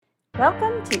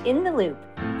Welcome to In the Loop,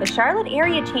 the Charlotte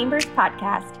Area Chambers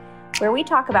podcast, where we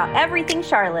talk about everything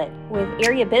Charlotte with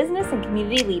area business and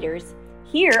community leaders.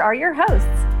 Here are your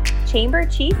hosts, Chamber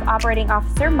Chief Operating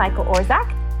Officer Michael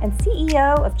Orzak and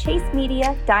CEO of Chase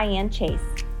Media, Diane Chase.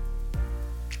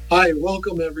 Hi,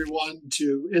 welcome everyone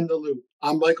to In the Loop.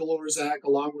 I'm Michael Orzak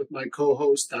along with my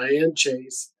co-host Diane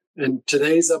Chase. And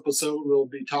today's episode, we'll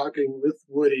be talking with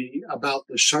Woody about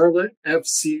the Charlotte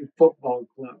FC Football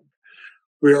Club.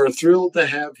 We are thrilled to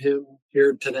have him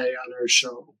here today on our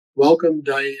show. Welcome,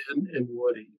 Diane and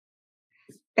Woody.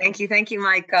 Thank you,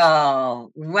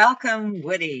 Michael. Welcome,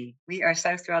 Woody. We are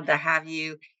so thrilled to have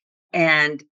you,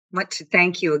 and want to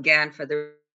thank you again for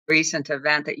the recent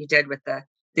event that you did with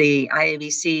the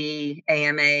IABC,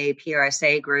 AMA,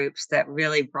 PRSA groups that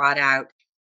really brought out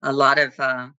a lot of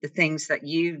the things that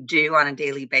you do on a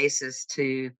daily basis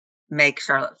to make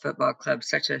Charlotte Football Club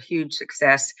such a huge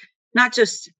success, not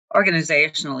just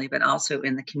organizationally, but also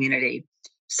in the community.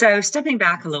 So stepping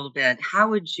back a little bit, how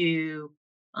would you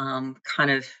kind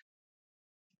of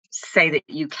say that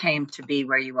you came to be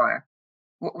where you are?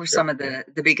 What were some of the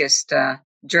biggest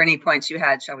journey points you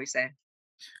had, shall we say?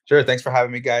 Sure. Thanks for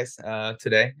having me, guys,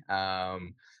 today.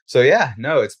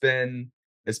 It's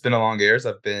been a long years.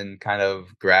 I've been kind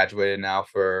of graduated now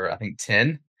for, I think,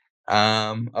 10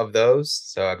 of those.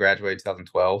 So I graduated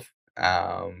 2012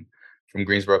 from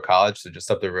Greensboro College, so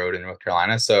just up the road in North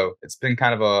Carolina. So it's been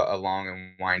kind of a long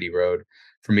and windy road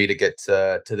for me to get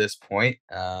to this point.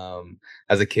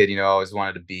 As a kid, I always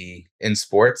wanted to be in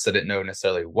sports. I didn't know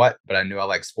necessarily what, but I knew I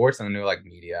liked sports and I knew I liked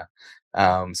media.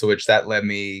 Which that led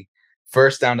me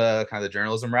first down to kind of the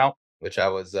journalism route, which I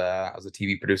was a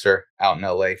TV producer out in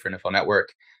LA for NFL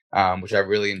Network, which I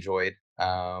really enjoyed.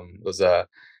 It was a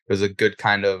good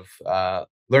kind of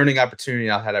learning opportunity.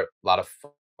 I had a lot of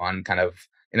fun, kind of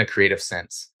in a creative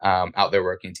sense, out there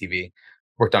working TV.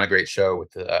 Worked on a great show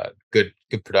with a good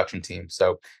production team.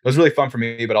 So it was really fun for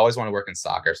me, but I always wanted to work in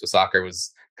soccer. So soccer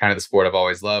was kind of the sport I've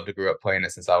always loved. I grew up playing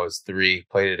it since I was 3,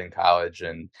 played it in college,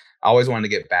 and I always wanted to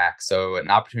get back. So an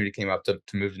opportunity came up to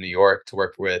move to New York to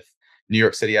work with New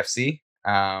York City FC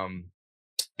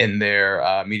in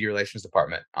their media relations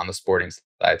department on the sporting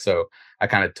side. So I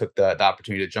kind of took the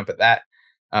opportunity to jump at that.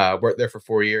 Worked there for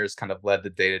 4 years, kind of led the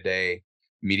day-to-day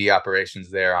media operations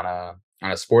there on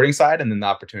a sporting side, and then the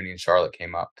opportunity in Charlotte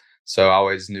came up. So I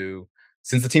always knew,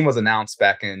 since the team was announced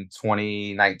back in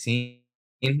 2019,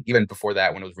 even before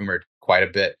that, when it was rumored quite a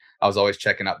bit, I was always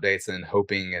checking updates and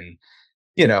hoping and,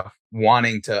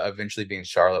 wanting to eventually be in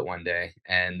Charlotte one day.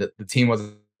 And the team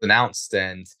was announced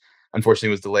and unfortunately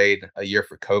was delayed a year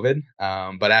for COVID.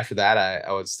 But after that,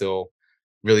 I was still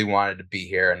really wanted to be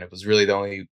here. And it was really the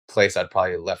only place I'd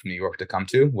probably left New York to come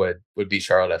to would be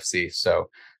Charlotte FC. So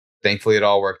thankfully it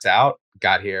all worked out.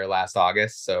 Got here last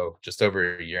August, so just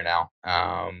over a year now.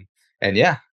 And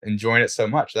yeah, enjoying it so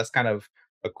much. That's kind of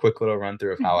a quick little run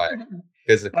through of how I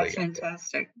physically.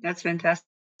 That's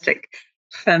fantastic.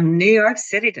 From New York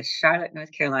City to Charlotte,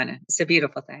 North Carolina. It's a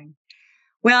beautiful thing.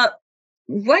 Well,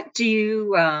 what do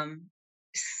you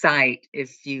cite,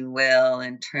 if you will,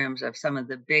 in terms of some of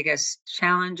the biggest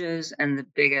challenges and the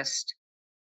biggest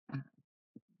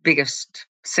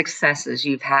successes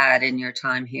you've had in your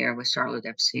time here with Charlotte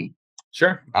FC?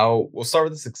 Sure. We'll start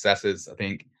with the successes. I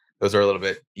think those are a little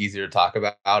bit easier to talk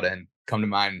about and come to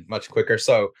mind much quicker.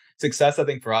 So success, I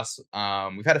think for us,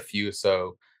 we've had a few.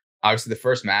 So obviously the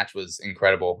first match was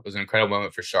incredible. It was an incredible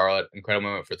moment for Charlotte, incredible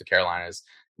moment for the Carolinas.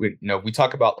 We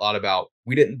talk a lot about,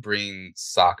 we didn't bring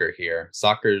soccer here.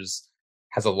 Soccer's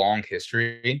has a long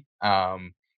history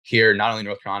here, not only in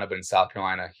North Carolina, but in South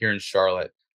Carolina, here in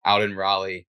Charlotte, out in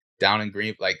Raleigh, down in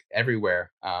Green, like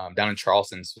everywhere, down in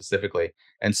Charleston specifically.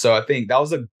 And so I think that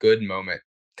was a good moment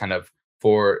kind of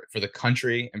for the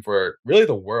country and for really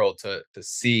the world to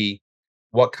see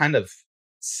what kind of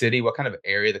city, what kind of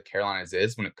area the Carolinas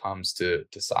is when it comes to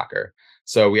soccer.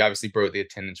 So we obviously broke the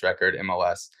attendance record,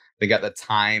 MLS. I think at the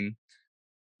time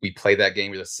we played that game,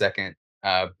 we were the second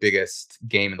biggest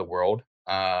game in the world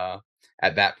at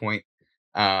that point.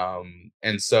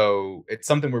 And so it's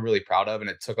something we're really proud of, and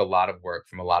it took a lot of work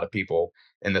from a lot of people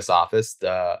in this office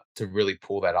to really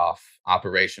pull that off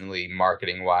operationally,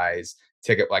 marketing wise.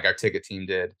 Our ticket team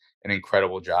did an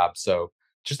incredible job. So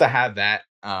just to have that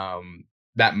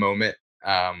moment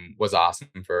was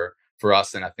awesome for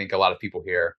us, and I think a lot of people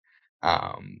here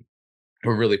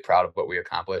we're really proud of what we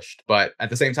accomplished. But at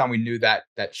the same time, we knew that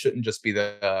shouldn't just be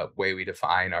the way we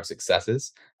define our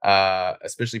successes,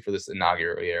 especially for this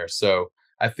inaugural year. So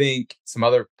I think some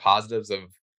other positives of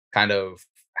kind of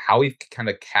how we've kind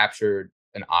of captured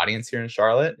an audience here in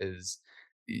Charlotte is,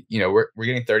 we're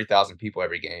getting 30,000 people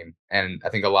every game. And I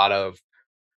think a lot of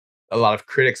a lot of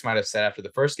critics might have said after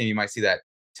the first game, you might see that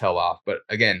tail off. But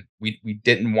again, we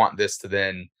didn't want this to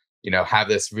then, have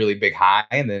this really big high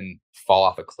and then fall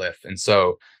off a cliff. And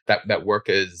so that work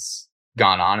has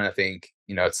gone on, and I think,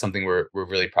 it's something we're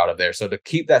really proud of there. So to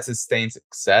keep that sustained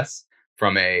success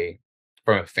from a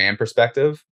fan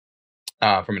perspective,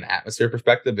 from an atmosphere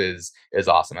perspective, is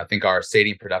awesome. I think our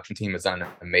stadium production team has done an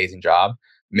amazing job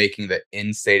making the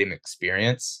in-stadium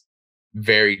experience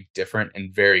very different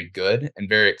and very good and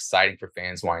very exciting for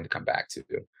fans wanting to come back to.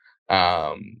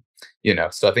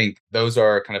 So I think those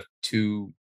are kind of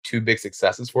two big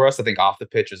successes for us. I think off the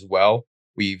pitch as well,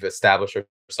 we've established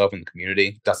ourselves in the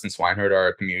community. Dustin Swineherd,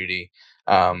 our community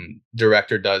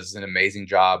director, does an amazing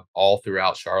job all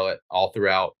throughout Charlotte, all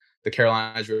throughout the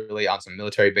Carolinas, really on some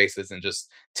military bases, and just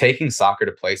taking soccer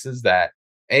to places that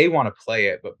A, want to play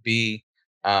it, but B,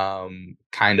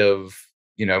 kind of,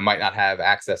 might not have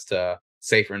access to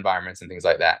safer environments and things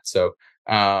like that. So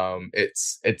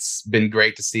it's been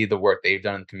great to see the work they've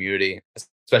done in the community,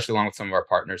 especially along with some of our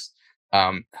partners,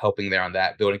 helping there on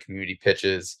that, building community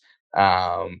pitches,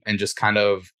 and just kind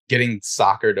of getting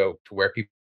soccer to where people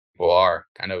are,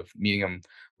 kind of meeting them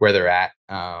where they're at,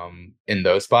 in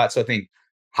those spots. So I think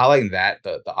highlighting that,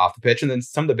 the off the pitch, and then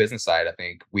some of the business side, I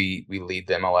think we lead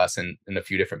the MLS in a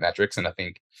few different metrics. And I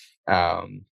think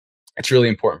it's really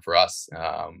important for us,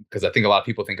 because I think a lot of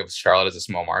people think of Charlotte as a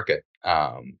small market.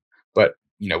 But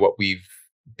what we've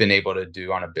been able to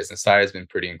do on a business side has been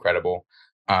pretty incredible,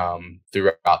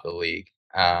 throughout the league.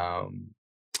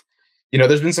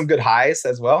 There's been some good highs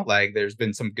as well. Like there's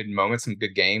been some good moments, some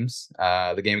good games.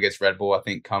 The game against Red Bull, I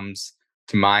think, comes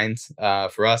to mind,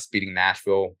 for us. Beating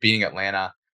Nashville, beating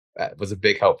Atlanta, was a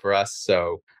big help for us.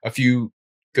 So a few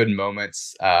good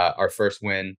moments. Our first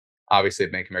win, obviously,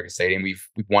 at Bank of America Stadium. We've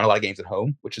won a lot of games at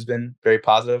home, which has been very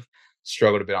positive.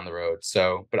 Struggled a bit on the road.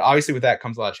 So, but obviously with that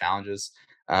comes a lot of challenges.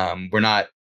 We're not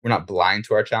blind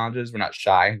to our challenges. We're not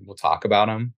shy. We'll talk about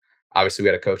them. Obviously, we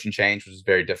had a coaching change, which was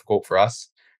very difficult for us.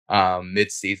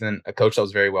 Mid-season, a coach that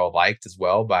was very well liked as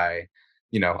well by,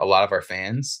 a lot of our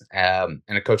fans, and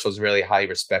a coach that was really highly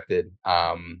respected,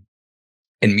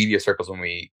 in media circles when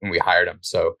we hired him.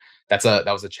 So that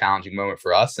was a challenging moment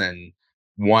for us, and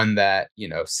one that,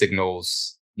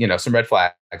 signals, some red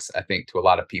flags, I think, to a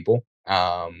lot of people.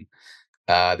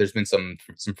 There's been some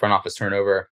front office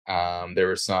turnover. There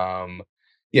were some,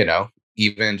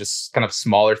 even just kind of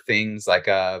smaller things like,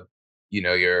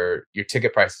 your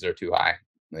ticket prices are too high.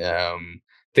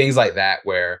 Things like that,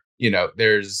 where,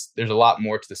 there's a lot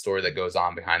more to the story that goes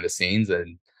on behind the scenes,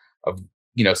 and of,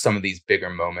 some of these bigger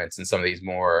moments and some of these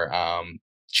more,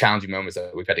 challenging moments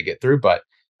that we've had to get through. But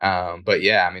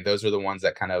yeah, I mean, those are the ones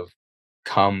that kind of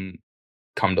come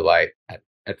to light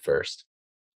at first.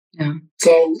 Yeah.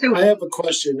 So I have a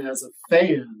question as a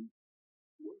fan.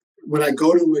 When I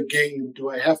go to a game, do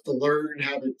I have to learn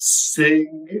how to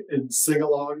sing and sing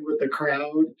along with the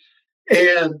crowd?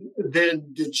 And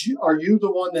then are you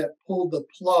the one that pulled the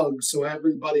plug so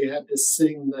everybody had to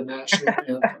sing the national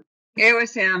anthem? It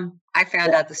was him. I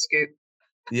found out the scoop.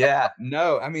 Yeah,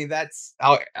 no, I mean,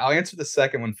 I'll answer the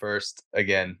second one first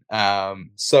again.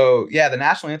 So yeah, the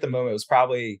national anthem moment was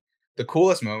probably the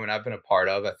coolest moment I've been a part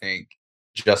of, I think,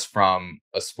 just from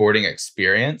a sporting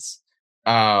experience.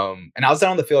 And I was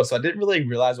down on the field, so I didn't really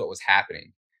realize what was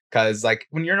happening. Cause like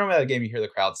when you're normally at a game, you hear the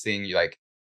crowd sing, you like,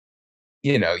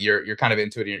 you're kind of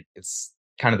into it. It's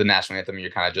kind of the national anthem. And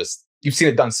you're kind of you've seen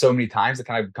it done so many times, it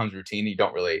kind of becomes routine. And you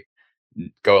don't really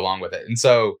go along with it. And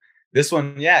so this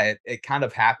one, yeah, it kind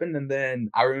of happened. And then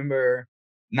I remember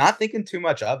not thinking too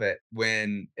much of it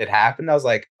when it happened. I was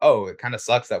like, oh, it kind of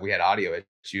sucks that we had audio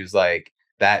issues. Like,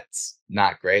 that's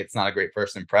not great. It's not a great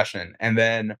first impression. And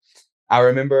then I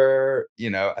remember,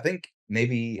 I think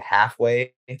maybe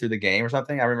halfway through the game or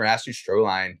something, I remember Ashley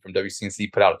Stroline from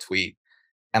WCNC put out a tweet,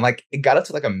 and like it got up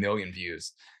to like 1 million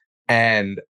views.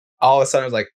 And all of a sudden I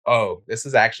was like, oh, this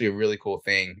is actually a really cool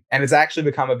thing. And it's actually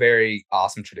become a very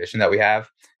awesome tradition that we have,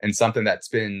 and something that's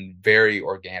been very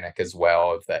organic as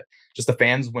well, of that just the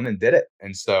fans went and did it.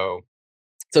 And so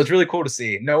it's really cool to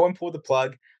see. No one pulled the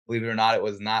plug. Believe it or not, it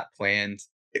was not planned.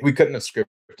 We couldn't have scripted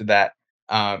that,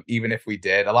 even if we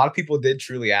did. A lot of people did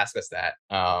truly ask us that,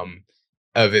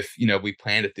 of if, we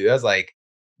planned to do that. I was like,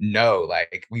 no,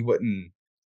 like we wouldn't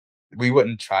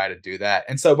try to do that.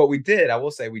 And so, but we did, I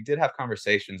will say, we did have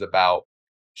conversations about,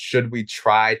 should we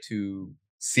try to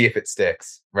see if it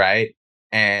sticks, right?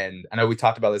 And I know we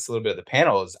talked about this a little bit at the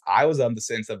panels. I was on the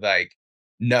sense of like,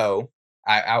 no,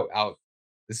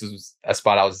 this was a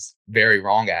spot I was very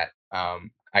wrong at.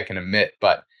 I can admit,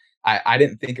 but I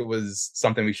didn't think it was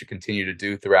something we should continue to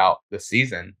do throughout the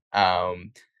season.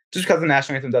 just because the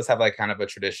national anthem does have like kind of a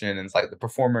tradition, and it's like the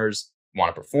performers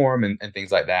want to perform and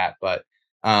things like that. But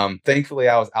thankfully,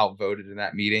 I was outvoted in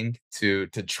that meeting to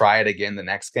try it again the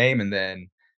next game, and then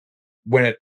when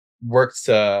it worked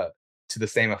to the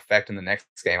same effect in the next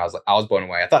game, I was blown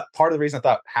away. I thought part of the reason I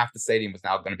thought half the stadium was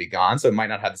now going to be gone, so it might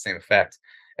not have the same effect.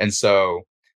 And so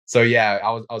yeah,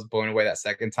 I was blown away that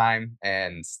second time,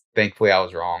 and thankfully I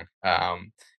was wrong.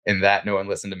 In that no one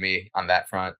listened to me on that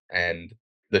front, and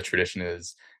the tradition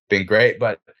has been great.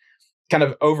 But kind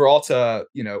of overall,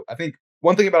 I think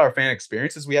one thing about our fan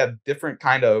experience is we have different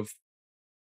kind of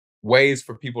ways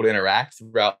for people to interact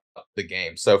throughout the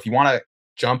game. So if you want to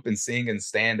jump and sing and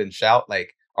stand and shout,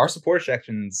 like our support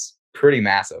section's pretty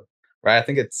massive, right? I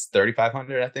think it's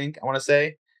 3,500. I think I want to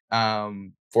say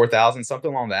 4,000,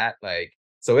 something along that. Like,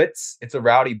 so it's a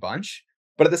rowdy bunch,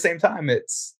 but at the same time,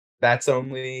 that's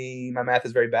only, my math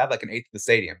is very bad, like an eighth of the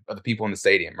stadium, of the people in the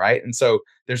stadium, right? And so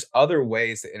there's other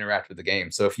ways to interact with the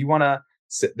game. So if you want to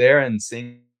sit there and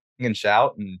sing and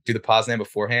shout and do the pause name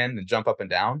beforehand and jump up and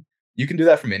down, you can do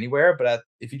that from anywhere. But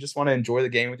if you just want to enjoy the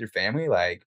game with your family,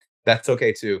 like that's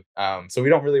okay too. So we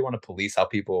don't really want to police how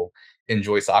people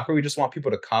enjoy soccer. We just want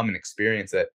people to come and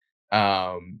experience it,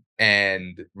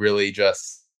 and really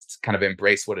just kind of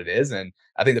embrace what it is. And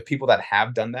I think the people that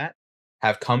have done that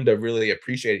have come to really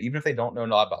appreciate it. Even if they don't know a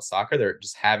lot about soccer, they're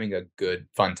just having a good,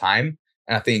 fun time.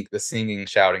 And I think the singing,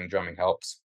 shouting, drumming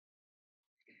helps.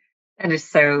 That is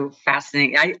so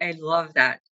fascinating. I love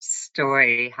that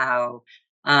story, how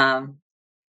um,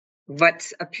 what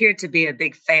appeared to be a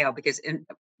big fail, because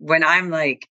when I'm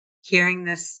like hearing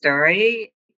this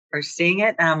story or seeing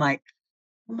it, and I'm like,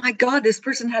 oh my God, this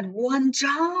person had one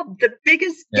job, the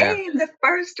biggest Yeah. game, the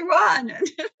first one.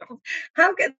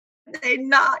 How could they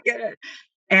not get it?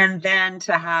 And then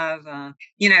to have,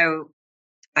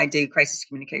 I do crisis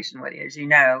communication, Woody, as you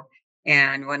know.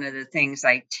 And one of the things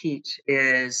I teach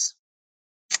is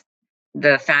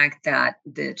the fact that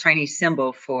the Chinese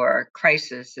symbol for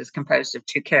crisis is composed of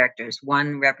two characters.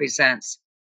 One represents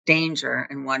danger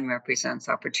and one represents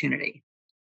opportunity.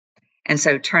 And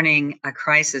so turning a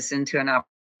crisis into an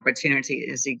opportunity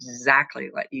is exactly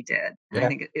what you did. And I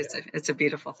think it's a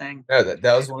beautiful thing. No,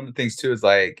 that was one of the things too, is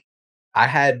like I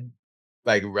had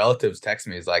like relatives text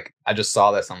me, is like, I just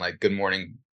saw this on like Good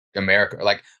Morning America,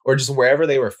 or just wherever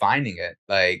they were finding it.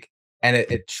 Like, and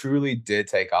it truly did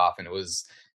take off, and it was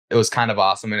kind of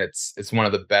awesome. And it's one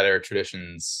of the better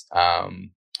traditions,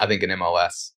 I think, in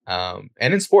MLS, and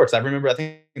in sports. I remember, I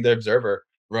think the Observer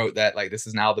wrote that like this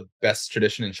is now the best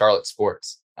tradition in Charlotte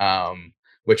sports,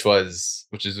 which is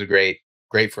a great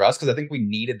for us, because I think we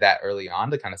needed that early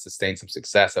on to kind of sustain some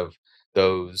success of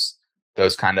those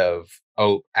kind of,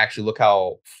 oh, actually look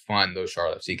how fun those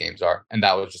Charlotte FC games are, and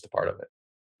that was just a part of it.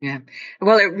 Yeah.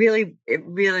 Well, it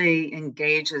really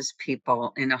engages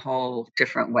people in a whole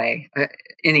different way.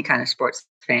 Any kind of sports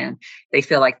fan, they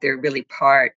feel like they're really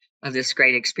part of this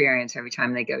great experience every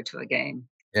time they go to a game.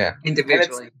 Yeah,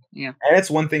 Individually. Yeah. and it's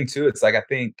one thing too. It's like, I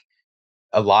think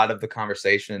a lot of the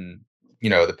conversation,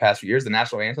 the past few years, the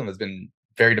national anthem has been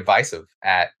very divisive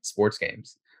at sports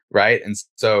games, right? And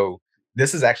so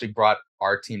this has actually brought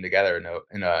our team together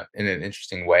in an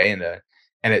interesting way,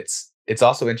 and it's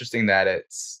also interesting that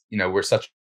we're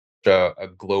such a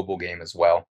global game as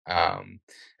well.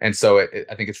 And so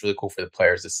I think it's really cool for the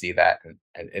players to see that,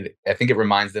 and I think it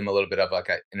reminds them a little bit of like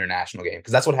an international game,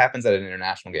 because that's what happens at an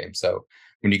international game. So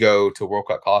when you go to a World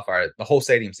Cup qualifier, the whole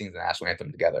stadium sings the national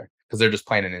anthem together because they're just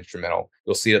playing an instrumental.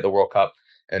 You'll see it at the World Cup,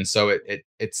 and so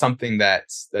it's something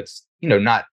that's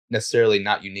not necessarily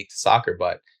not unique to soccer,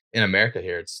 but in America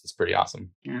here, it's pretty awesome.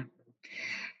 Yeah.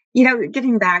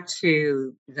 Getting back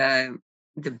to the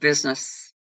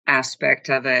business aspect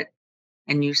of it,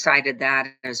 and you cited that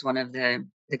as one of the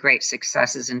great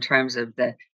successes in terms of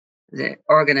the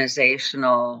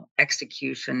organizational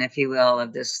execution, if you will,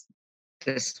 of this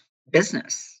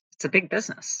business. It's a big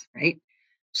business, right?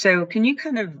 So can you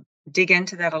kind of dig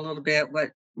into that a little bit?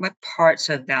 What parts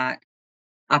of that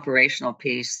operational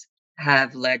piece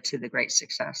have led to the great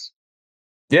success?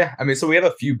 Yeah, I mean, so we have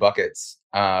a few buckets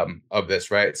of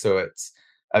this, right? So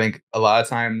I think a lot of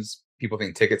times people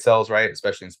think ticket sales, right?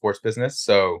 Especially in sports business.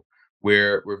 So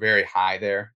we're very high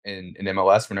there in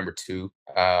MLS. We're number 2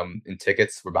 in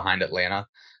tickets. We're behind Atlanta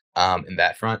in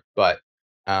that front. But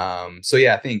so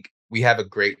yeah, I think we have a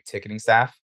great ticketing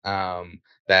staff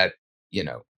that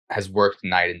has worked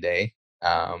night and day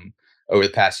over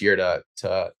the past year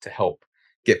to help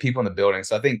get people in the building.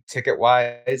 So I think ticket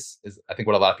wise is, I think,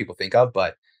 what a lot of people think of,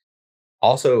 but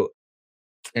also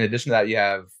in addition to that, you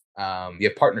have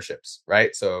partnerships,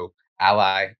 right? So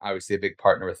Ally, obviously a big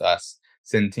partner with us,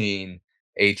 Centene,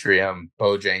 Atrium,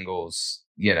 Bojangles,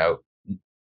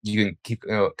 you can keep,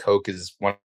 Coke is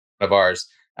one of ours.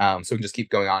 So we can just keep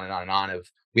going on and on and on.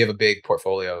 We have a big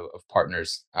portfolio of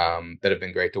partners that have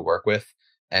been great to work with.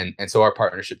 And so our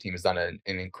partnership team has done an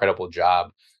incredible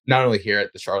job, not only here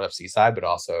at the Charlotte FC side, but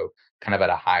also kind of at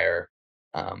a higher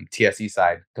TSE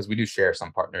side, because we do share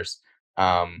some partners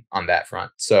on that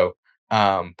front. So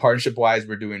partnership wise,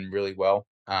 we're doing really well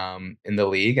in the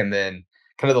league. And then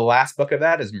kind of the last bucket of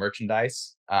that is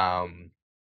merchandise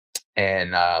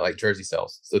and like jersey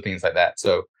sales, so things like that.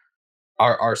 So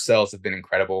our sales have been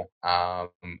incredible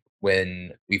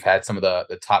when we've had some of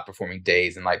the top performing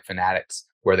days in like Fanatics,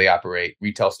 where they operate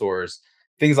retail stores,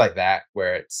 things like that,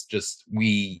 where it's just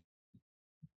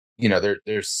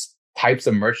there's types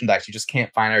of merchandise you just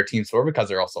can't find at our team store because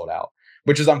they're all sold out,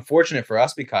 which is unfortunate for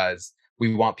us because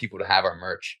we want people to have our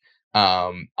merch.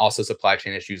 Also, supply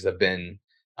chain issues have been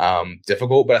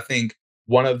difficult, but I think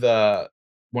one of the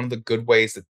good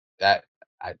ways that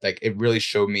it really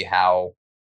showed me how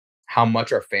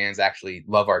much our fans actually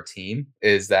love our team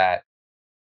is that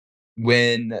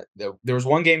when there was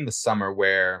one game this summer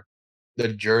where the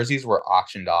jerseys were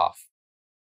auctioned off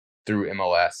through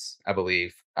MLS, I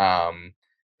believe,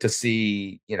 to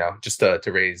see, just to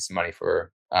raise money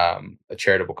for a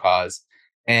charitable cause.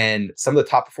 And some of the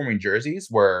top performing jerseys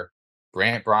were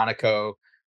Brant Bronico,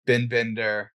 Ben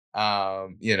Bender,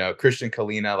 Christian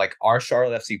Kalina, like our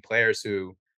Charlotte FC players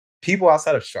who people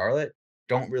outside of Charlotte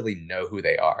don't really know who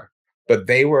they are, but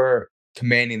they were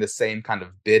commanding the same kind of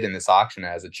bid in this auction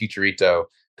as a Chicharito,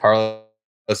 Carlos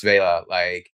Vela,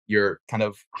 like your kind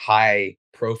of high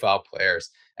profile players.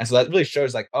 And so that really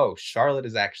shows like, oh, Charlotte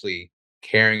is actually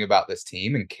caring about this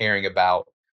team and caring about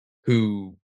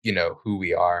who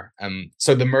we are.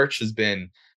 So the merch has been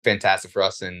fantastic for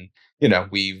us. And,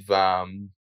 we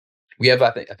have,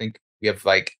 I think we have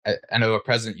like, I know a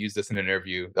president used this in an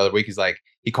interview the other week. He's like,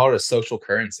 he called it a social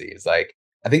currency. It's like,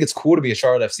 I think it's cool to be a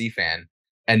Charlotte FC fan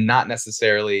and not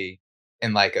necessarily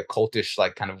in like a cultish,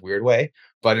 like kind of weird way,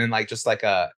 but in like, just like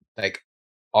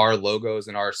our logos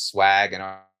and our swag and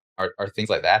our things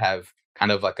like that have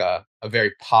kind of like a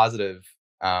very positive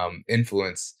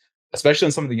influence, especially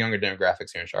on some of the younger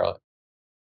demographics here in Charlotte.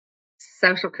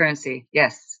 Social currency,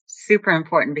 yes, super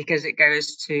important because it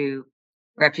goes to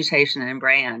reputation and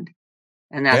brand,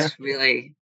 and that's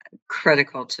really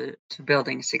critical to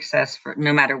building success for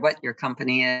no matter what your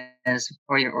company is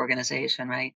or your organization,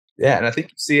 right? Yeah, and I think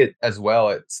you see it as well.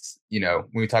 It's, when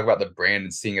we talk about the brand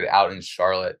and seeing it out in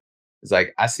Charlotte, it's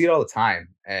like I see it all the time,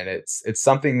 and it's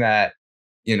something that,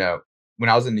 when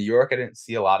I was in New York, I didn't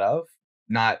see a lot of.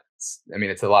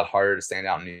 It's a lot harder to stand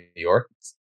out in New York,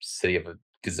 it's a city of a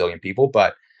gazillion people,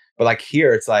 but like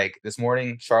here, it's like this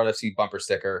morning, Charlotte FC bumper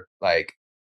sticker, like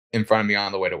in front of me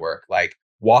on the way to work. Like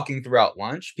walking throughout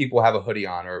lunch, people have a hoodie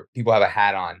on or people have a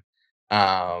hat on.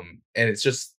 And it's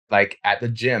just like at the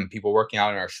gym, people working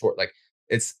out in our short, like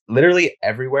it's literally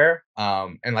everywhere.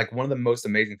 And like one of the most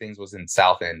amazing things was in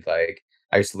South End. Like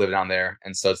I used to live down there.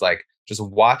 And so it's like just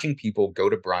watching people go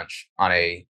to brunch on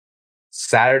a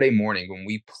Saturday morning when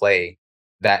we play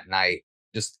that night,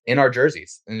 just in our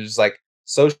jerseys. And it's just like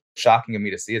so shocking of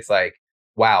me to see. It's like,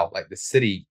 wow, like the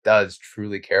city does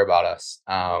truly care about us.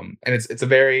 And it's a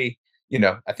very,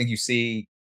 I think you see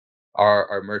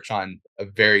our merch on a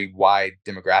very wide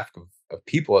demographic of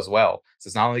people as well. So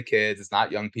it's not only kids, it's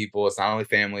not young people, it's not only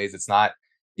families, it's not,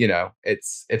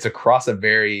 it's across a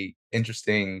very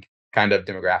interesting kind of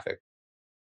demographic.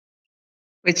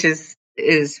 Which is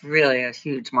really a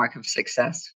huge mark of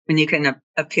success when you can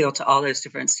appeal to all those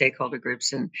different stakeholder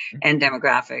groups and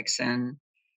demographics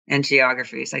and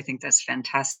geographies. I think that's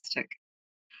fantastic.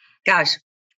 Gosh,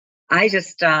 I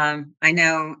just, I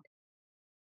know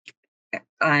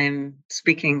I'm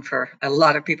speaking for a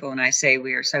lot of people when I say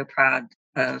we are so proud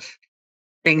of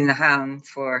being the home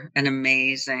for an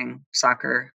amazing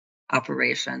soccer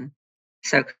operation.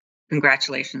 So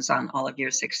congratulations on all of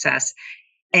your success.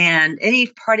 And any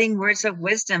parting words of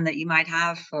wisdom that you might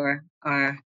have for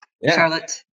our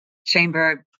Charlotte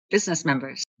Chamber business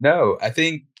members? No, I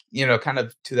think, kind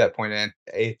of to that point, and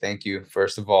thank you,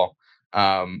 first of all.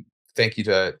 Thank you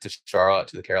to Charlotte,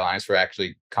 to the Carolinas for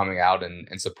actually coming out and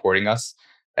supporting us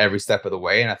every step of the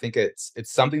way. And I think it's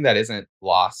something that isn't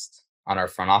lost on our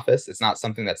front office. It's not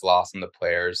something that's lost on the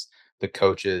players, the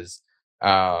coaches.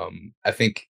 I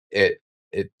think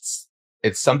it's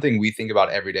something we think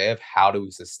about every day of how do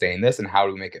we sustain this and how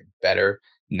do we make it better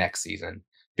next season,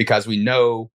 because we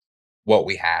know what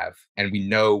we have and we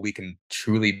know we can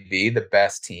truly be the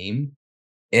best team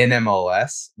in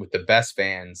MLS with the best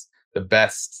fans, the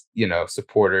best,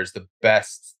 supporters, the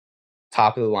best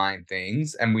top of the line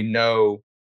things. And we know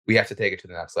we have to take it to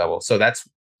the next level. So that's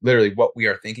literally what we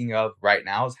are thinking of right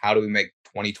now is how do we make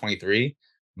 2023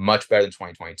 much better than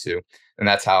 2022? And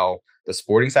that's how the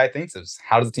sporting side thinks, is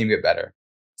how does the team get better?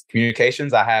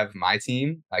 Communications, I have my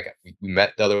team, like we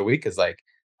met the other week, is like,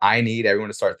 I need everyone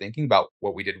to start thinking about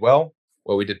what we did well,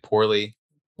 what we did poorly,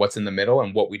 what's in the middle,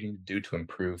 and what we need to do to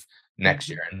improve next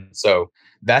year. And so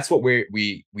that's what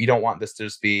we don't want this to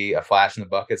just be a flash in the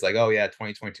bucket. It's like, oh yeah,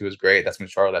 2022 is great. That's when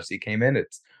Charlotte FC came in.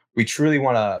 We truly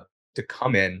want to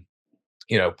come in,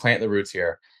 plant the roots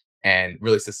here and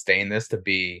really sustain this to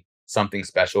be something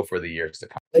special for the years to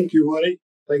come. Thank you, Woody.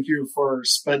 Thank you for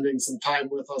spending some time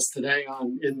with us today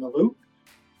on In the Loop.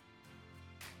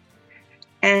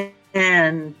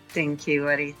 And thank you,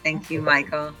 Woody. Thank you,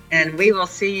 Michael. And we will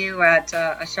see you at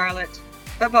a Charlotte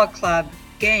Football Club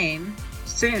game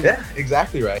soon. Yeah,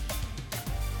 exactly right.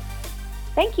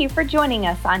 Thank you for joining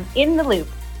us on In the Loop,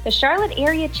 the Charlotte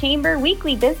Area Chamber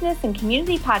weekly business and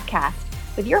community podcast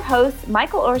with your hosts,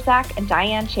 Michael Orzak and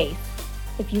Diane Chase.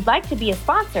 If you'd like to be a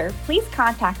sponsor, please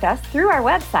contact us through our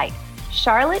website,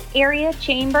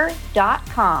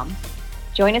 charlotteareachamber.com.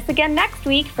 Join us again next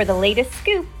week for the latest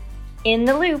scoop in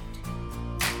the loop.